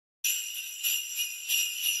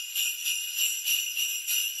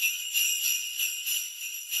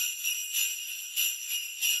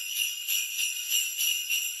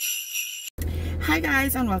Hi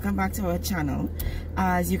guys, and welcome back to our channel.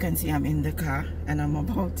 As you can see, I'm in the car and I'm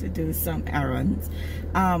about to do some errands.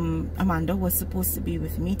 Amanda was supposed to be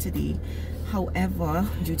with me today. However,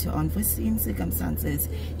 due to unforeseen circumstances,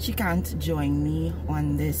 she can't join me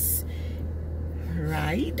on this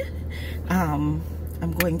ride. I'm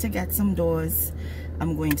going to get some doors.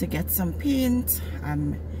 I'm going to get some paint.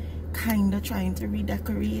 I'm kind of trying to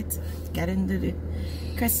redecorate, get into the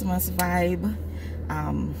Christmas vibe.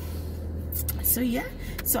 So yeah,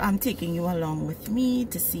 so I'm taking you along with me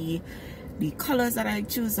to see the colors that I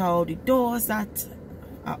choose out, the doors that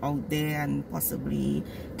are out there, and possibly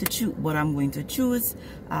to choose what I'm going to choose.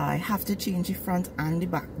 I have to change the front and the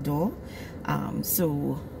back door,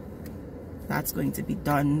 so that's going to be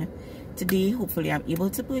done today. Hopefully I'm able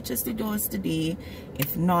to purchase the doors today.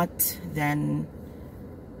 If not, then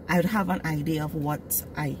I would have an idea of what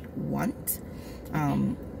I want.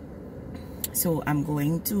 So I'm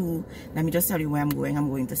going to, let me just tell you where I'm going. I'm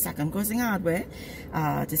going to Second Crossing Hardware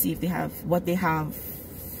to see if they have what they have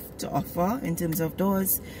to offer in terms of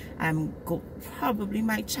doors. Probably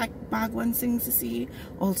might check Bhagwan-Singhs to see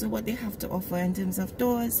also what they have to offer in terms of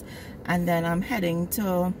doors. And then I'm heading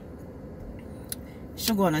to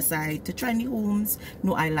Shagona side to Trendy Homes.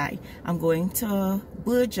 No, I lie. I'm going to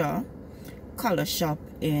Berger Color Shop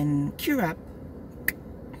in Currap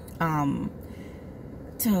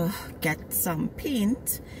to get some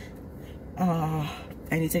paint. I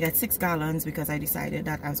need to get 6 gallons because I decided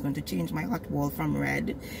that I was going to change my hot wall from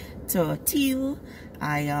red to teal.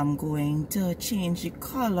 I am going to change the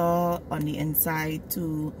color on the inside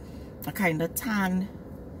to a kind of tan.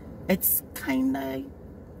 It's kind of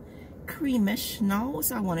creamish now,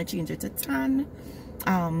 so I want to change it to tan.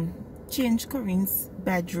 Change Corinne's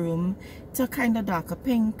bedroom to kind of darker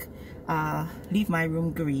pink. Leave my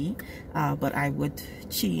room gray, but I would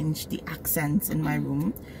change the accents in my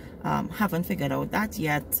room. Haven't figured out that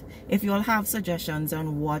yet. If you all have suggestions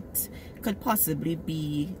on what could possibly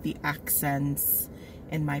be the accents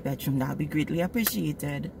in my bedroom, that would be greatly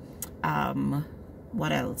appreciated.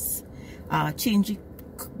 What else? Change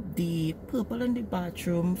the purple in the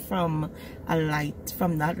bathroom from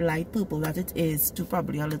that light purple that it is to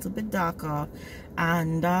probably a little bit darker.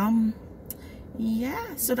 And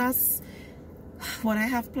yeah, so that's what I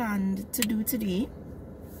have planned to do today.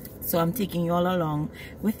 So I'm taking you all along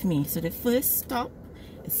with me. So the first stop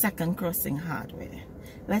is Second Crossing Hardware.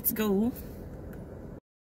 Let's go.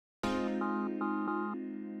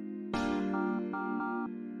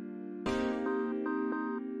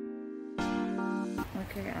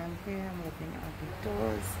 Okay, I'm here. I'm looking at the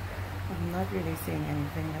doors. I'm not really seeing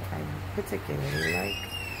anything that I particularly like.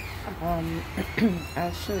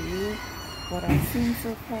 I'll show you what I've seen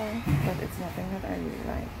so far, but it's nothing that I really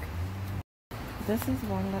like. This is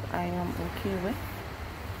one that I am okay with,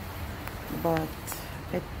 but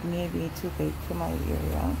it may be too big for my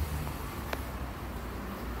area.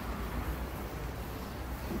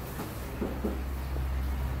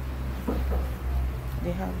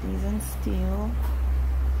 They have these in steel,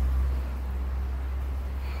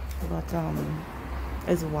 but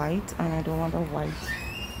it's white and I don't want a white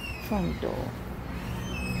front door.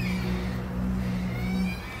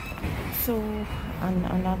 So, and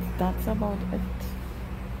that's about it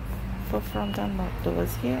for front and back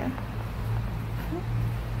doors here.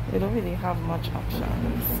 They don't really have much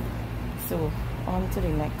options. So, on to the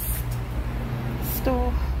next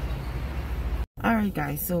store. Alright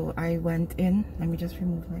guys, so I went in. Let me just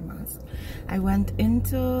remove my mask. I went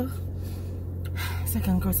into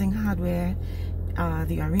Second Crossing Hardware,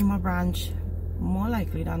 the Arima branch. More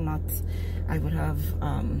likely than not, I would have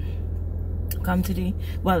come to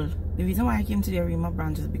the reason why I came to the Arima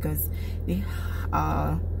branch is because they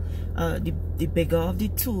are the bigger of the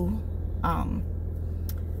two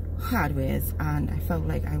hardwares, and I felt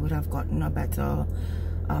like I would have gotten a better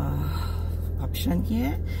option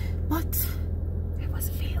here, but it was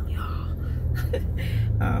a failure.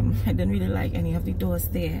 I didn't really like any of the doors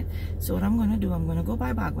there. So what I'm gonna do, I'm gonna go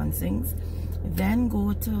by Bhagwan-Singhs, then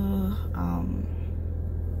go to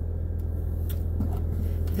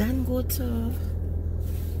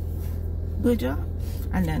Berger,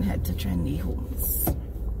 and then head to Trendy Homes.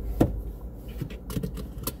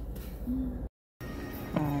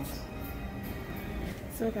 Alright.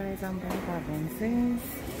 So guys, I'm by Bhagwan-Singhs.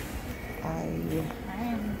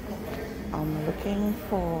 I'm looking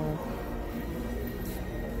for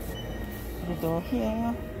the door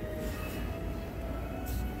here.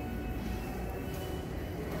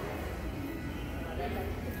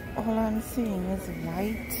 All I'm seeing is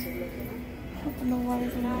white. I don't know why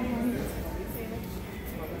it's not white.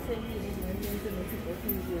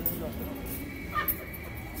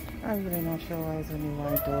 I'm really not sure why it's only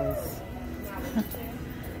white doors.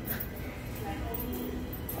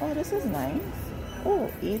 Oh, this is nice. Oh,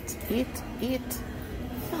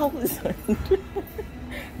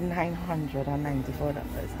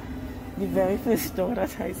 $994. The very first door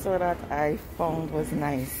that I saw that I found was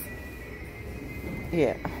nice.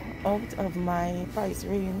 Yeah, out of my price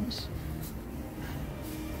range.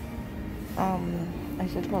 I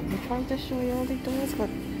should probably try to show you all the doors, but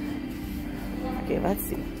okay, let's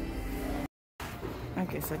see.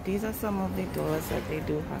 Okay, so these are some of the doors that they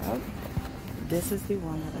do have. This is the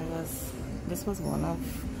one that this was one of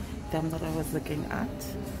them that I was looking at,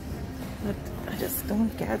 but I just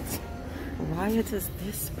don't get why it is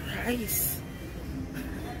this price.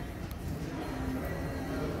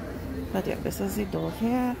 But yeah, this is the door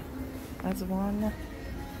here. That's one.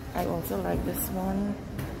 I also like this one,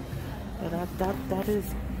 but that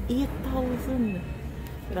is 8,000.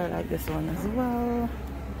 But I like this one as well.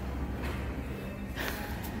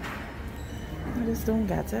 I just don't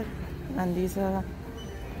get it. And these are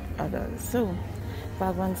others. So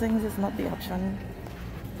Bhagwan Singh's is not the option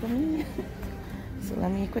for me. So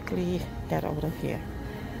let me quickly get out of here.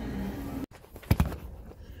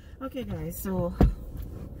 Okay guys, so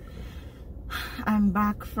I'm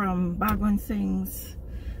back from Bhagwan Singh's.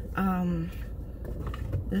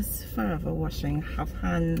 This forever washing half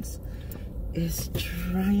hands is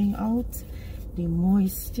drying out the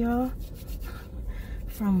moisture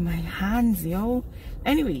from my hands, yo.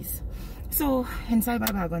 Anyways, so inside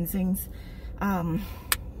my Bhagwan Singh's,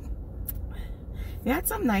 they had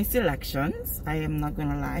some nice selections, I am not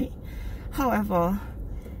gonna lie. However,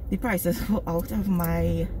 the prices were out of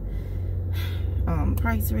my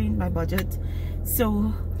price range, my budget.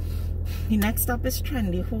 So the next stop is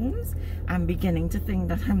Trendy Homes. I'm beginning to think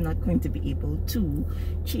that I'm not going to be able to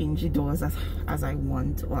change the doors as I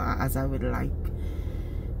want or as I would like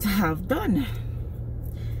to have done.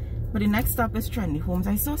 But the next stop is Trendy Homes.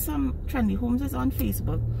 I saw some Trendy Homes is on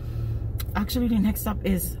Facebook. Actually, the next stop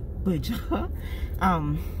is Berger.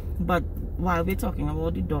 But while we're talking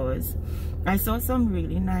about the doors, I saw some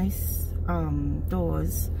really nice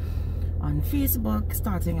doors on Facebook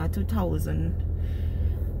starting at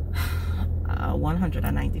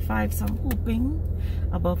 2,195. So I'm hoping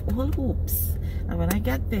above all hopes that when I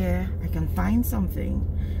get there, I can find something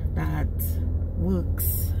that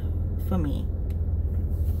works for me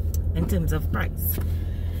in terms of price.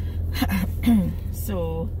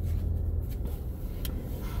 So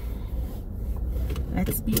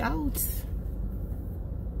let's be out.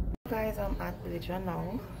 Guys, I'm at Berger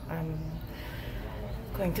now. I'm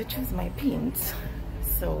going to choose my paint.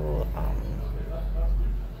 So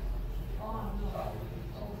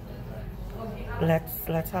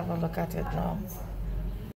let's have a look at it now.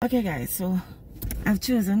 Okay guys, so I've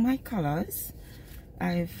chosen my colors.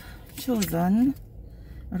 I've chosen,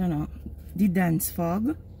 I don't know, the Dense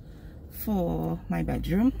Fog for my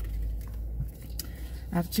bedroom.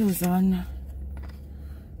 I've chosen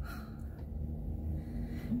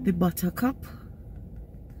the Buttercup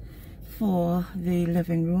for the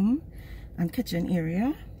living room and kitchen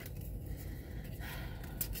area.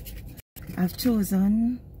 I've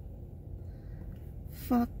chosen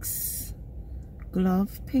Fox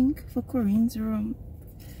Glove Pink for Corinne's room.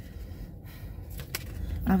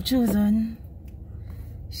 I've chosen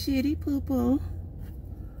Shady Purple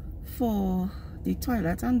for the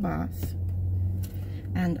toilet and bath.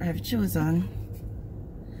 And I've chosen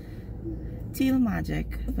Teal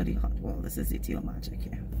Magic for the hot wall. This is the Teal Magic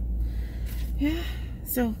here. Yeah,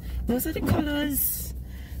 so those are the colors.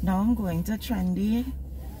 Now I'm going to Trendy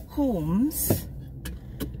Homes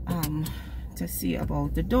to see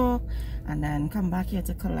about the door, and then come back here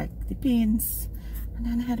to collect the paints and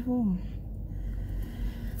then head home.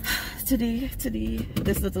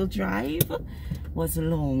 This little drive was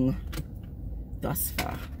long thus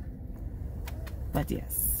far, but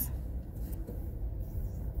yes.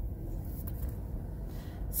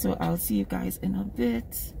 So I'll see you guys in a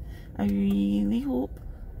bit. I really hope.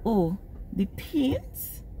 Oh, the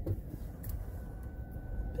paints.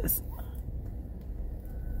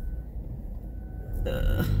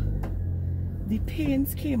 The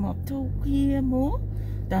paints came up to way more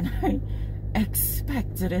than I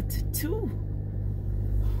expected it to.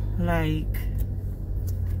 Like,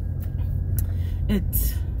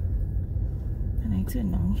 can I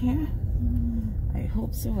turn down here? I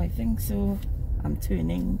hope so. I think so. I'm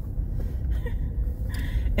turning.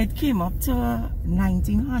 It came up to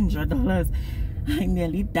 $1,900. I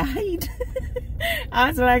nearly died. I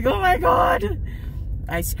was like, oh my god.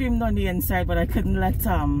 I screamed on the inside, but I couldn't let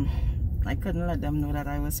I couldn't let them know that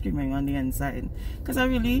I was screaming on the inside, because I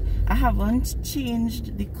haven't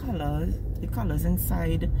changed the colors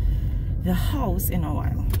inside the house in a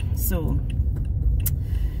while. So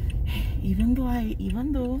even though I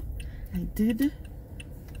did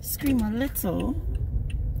scream a little,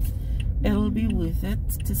 it'll be worth it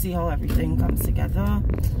to see how everything comes together.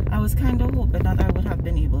 I was kind of hoping that I would have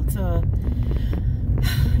been able to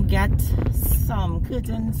get some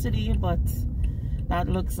curtains today, but that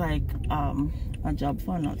looks like a job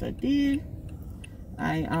for another day.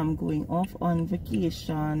 I am going off on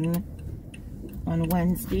vacation on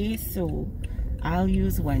Wednesday, so I'll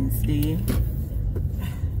use Wednesday.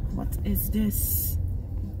 What is this?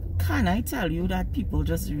 Can I tell you that people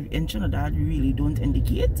just in Trinidad really don't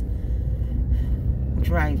indicate?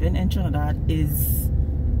 Driving in Trinidad is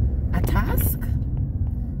a task.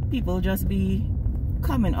 People just be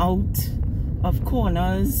coming out of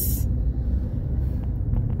corners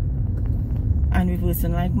and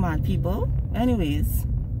reversing like mad people. Anyways,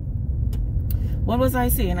 what was I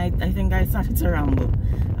saying? I think I started to ramble.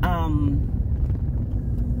 I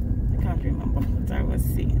can't remember what I was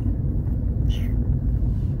saying.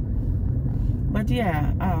 But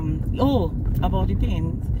yeah, oh, about the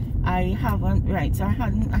paint. I haven't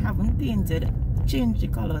changed the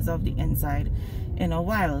colors of the inside in a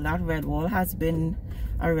while. That red wall has been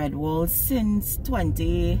a red wall since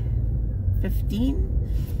 2015,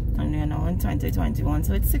 and we're now in 2021,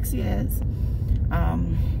 so it's 6 years.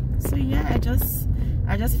 So yeah,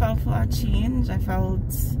 I just felt for a change. I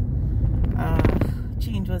felt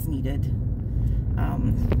change was needed.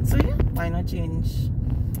 So yeah, why not change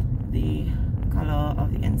the color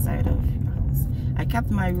of the inside of the house? I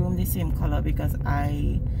kept my room the same color because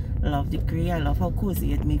I love the gray. I love how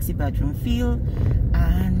cozy it makes the bedroom feel.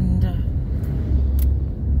 And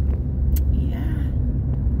yeah,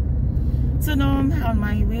 so now I'm on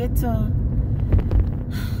my way to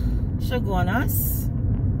Chaguanas,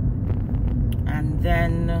 and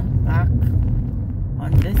then back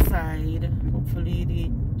on this side. Hopefully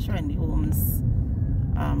the Trendy Homes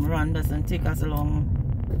run doesn't take us long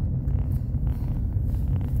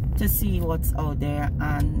to see what's out there,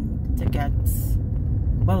 and to get,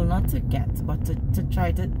 well, not to get, but to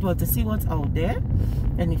try to, well, to see what's out there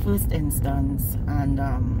in the first instance, and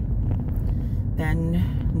then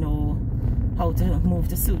know how to move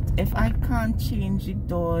the suit. If I can't change the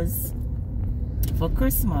doors for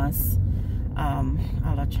Christmas,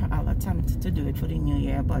 I'll attempt to do it for the new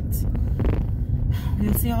year, but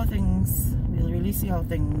we'll see how things, we'll really see how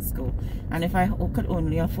things go. And if I could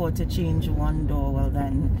only afford to change one door, well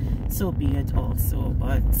then so be it also,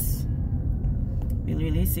 but we'll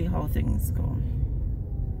really see how things go.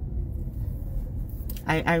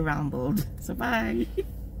 I rambled, so bye.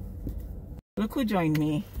 Look who joined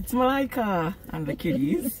me. It's Malika and the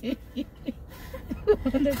kiddies.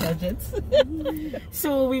 The gadgets.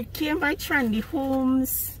 So we came by Trendy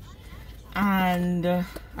Homes and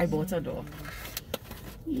I bought a door.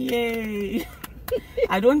 Yay!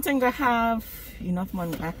 I don't think I have enough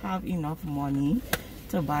money. I have enough money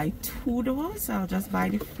to buy 2 doors. I'll just buy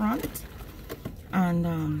the front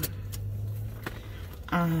and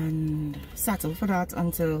settle for that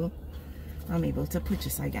until I'm able to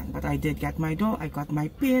purchase again. But I did get my door. I got my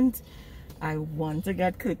paint. I want to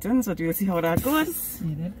get curtains, so we'll see how that goes.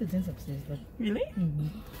 Yeah, they have curtains upstairs, but really?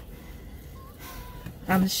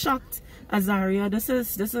 I'm shocked, Azaria. This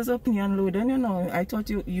is opinion loading, you know. I thought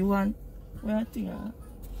you want where Tia?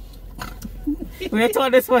 We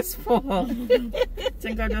thought this was for. I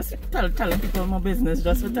think I just telling people my business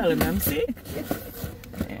just for telling them, see?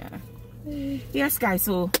 Yeah. Yes, guys,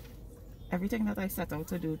 so everything that I set out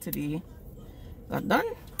to do today got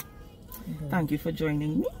done. Thank you for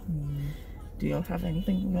joining me. Do you all have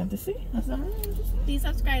anything you want to say? Please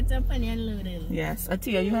subscribe to Opinion Loading. Yes.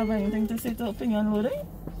 Atia, you have anything to say to Opinion Loading?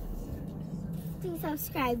 Please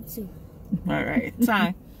subscribe too. Alright.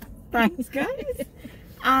 Thanks, guys.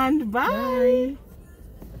 And bye.